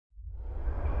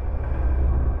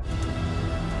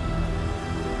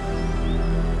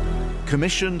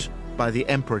Commissioned by the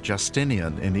Emperor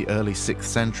Justinian in the early 6th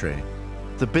century,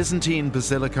 the Byzantine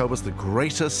basilica was the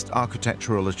greatest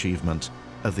architectural achievement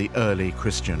of the early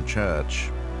Christian church.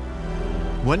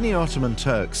 When the Ottoman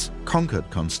Turks conquered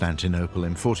Constantinople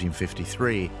in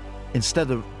 1453, instead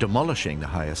of demolishing the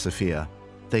Hagia Sophia,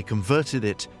 they converted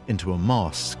it into a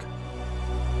mosque.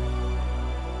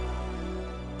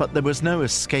 But there was no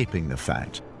escaping the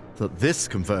fact that this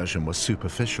conversion was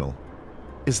superficial.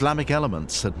 Islamic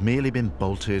elements had merely been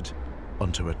bolted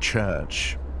onto a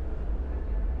church.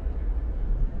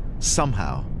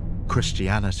 Somehow,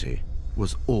 Christianity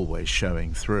was always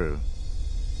showing through.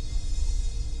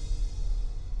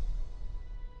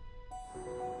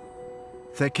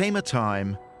 There came a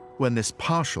time when this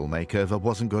partial makeover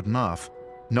wasn't good enough,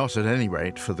 not at any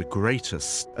rate for the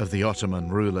greatest of the Ottoman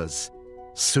rulers,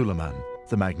 Suleiman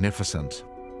the Magnificent.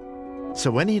 So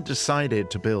when he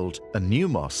decided to build a new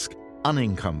mosque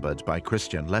unencumbered by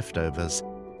Christian leftovers,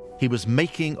 he was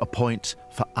making a point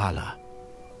for Allah.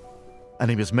 And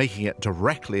he was making it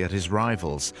directly at his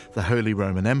rivals, the Holy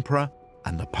Roman Emperor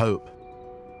and the Pope.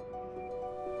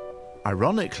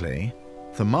 Ironically,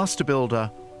 the master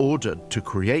builder ordered to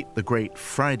create the great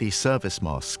Friday Service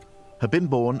Mosque had been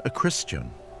born a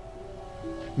Christian.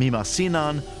 Mimar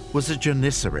Sinan was a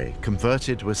Janissary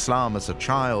converted to Islam as a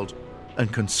child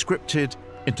and conscripted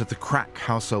into the crack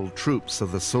household troops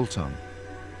of the Sultan.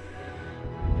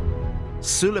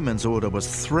 Suleiman's order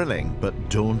was thrilling but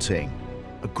daunting.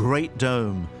 A great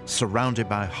dome surrounded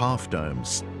by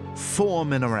half-domes, 4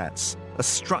 minarets, a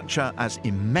structure as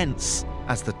immense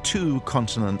as the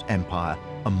two-continent empire,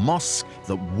 a mosque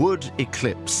that would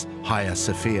eclipse Hagia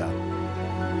Sophia.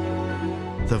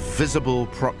 The visible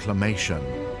proclamation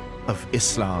of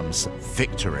Islam's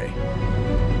victory.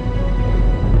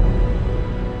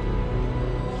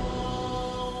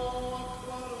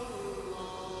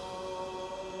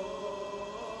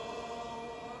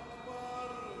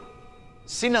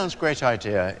 Sinan's great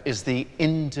idea is the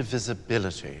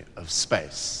indivisibility of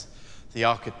space, the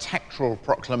architectural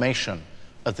proclamation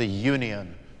of the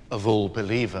union of all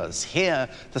believers. Here,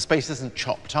 the space isn't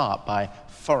chopped up by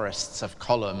forests of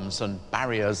columns and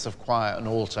barriers of choir and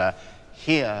altar.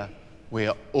 Here, we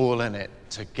are all in it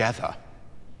together.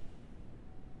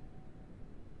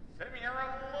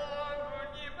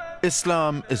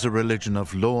 Islam is a religion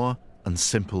of law and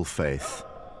simple faith.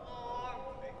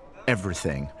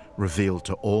 Everything revealed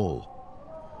to all.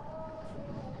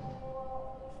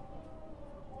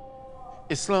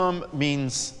 Islam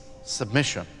means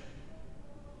submission.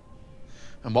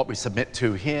 And what we submit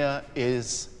to here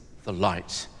is the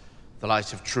light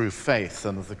of true faith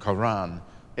and of the Quran,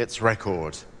 its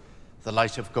record, the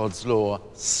light of God's law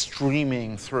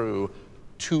streaming through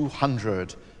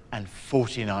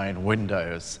 249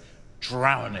 windows,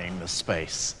 drowning the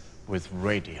space with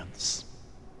radiance.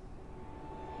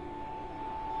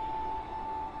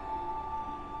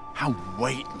 How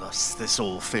weightless this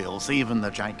all feels, even the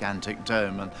gigantic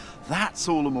dome. And that's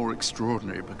all the more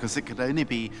extraordinary because it could only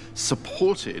be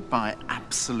supported by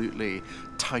absolutely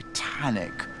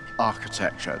titanic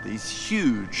architecture, these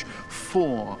huge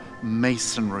 4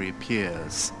 masonry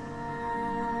piers.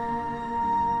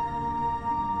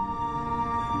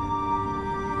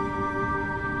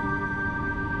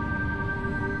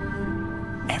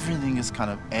 Everything is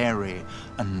kind of airy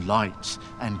and light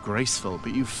and graceful,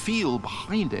 but you feel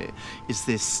behind it is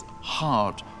this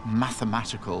hard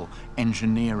mathematical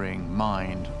engineering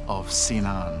mind of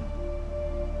Sinan.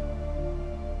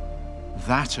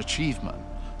 That achievement,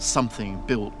 something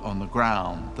built on the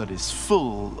ground that is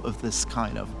full of this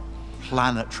kind of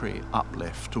planetary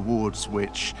uplift towards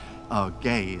which our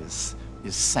gaze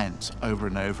is sent over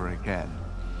and over again,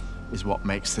 is what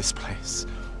makes this place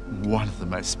one of the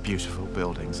most beautiful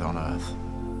buildings on Earth.